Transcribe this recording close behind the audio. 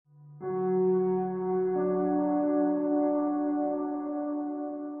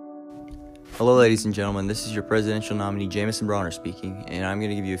Hello, ladies and gentlemen. This is your presidential nominee, Jameson Bronner, speaking, and I'm going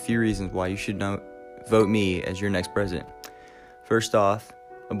to give you a few reasons why you should vote me as your next president. First off,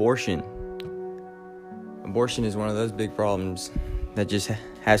 abortion. Abortion is one of those big problems that just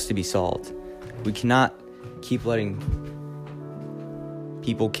has to be solved. We cannot keep letting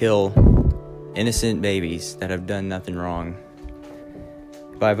people kill innocent babies that have done nothing wrong.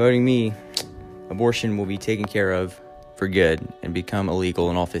 By voting me, abortion will be taken care of for good and become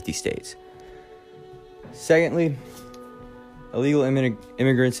illegal in all 50 states. Secondly, illegal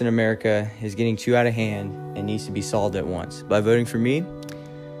immigrants in America is getting too out of hand and needs to be solved at once. By voting for me,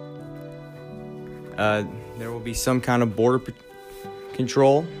 there will be some kind of border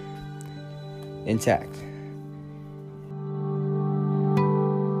control intact.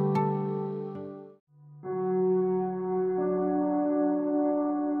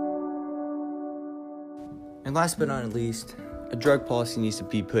 And last but not least, a drug policy needs to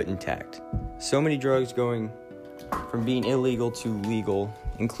be put intact. So many drugs going from being illegal to legal,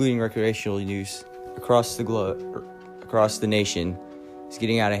 including recreational use, across the globe, across the nation, is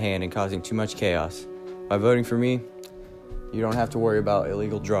getting out of hand and causing too much chaos. By voting for me, you don't have to worry about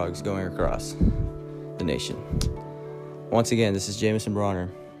illegal drugs going across the nation. Once again, this is Jameson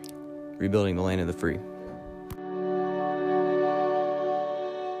Bronner, rebuilding the land of the free.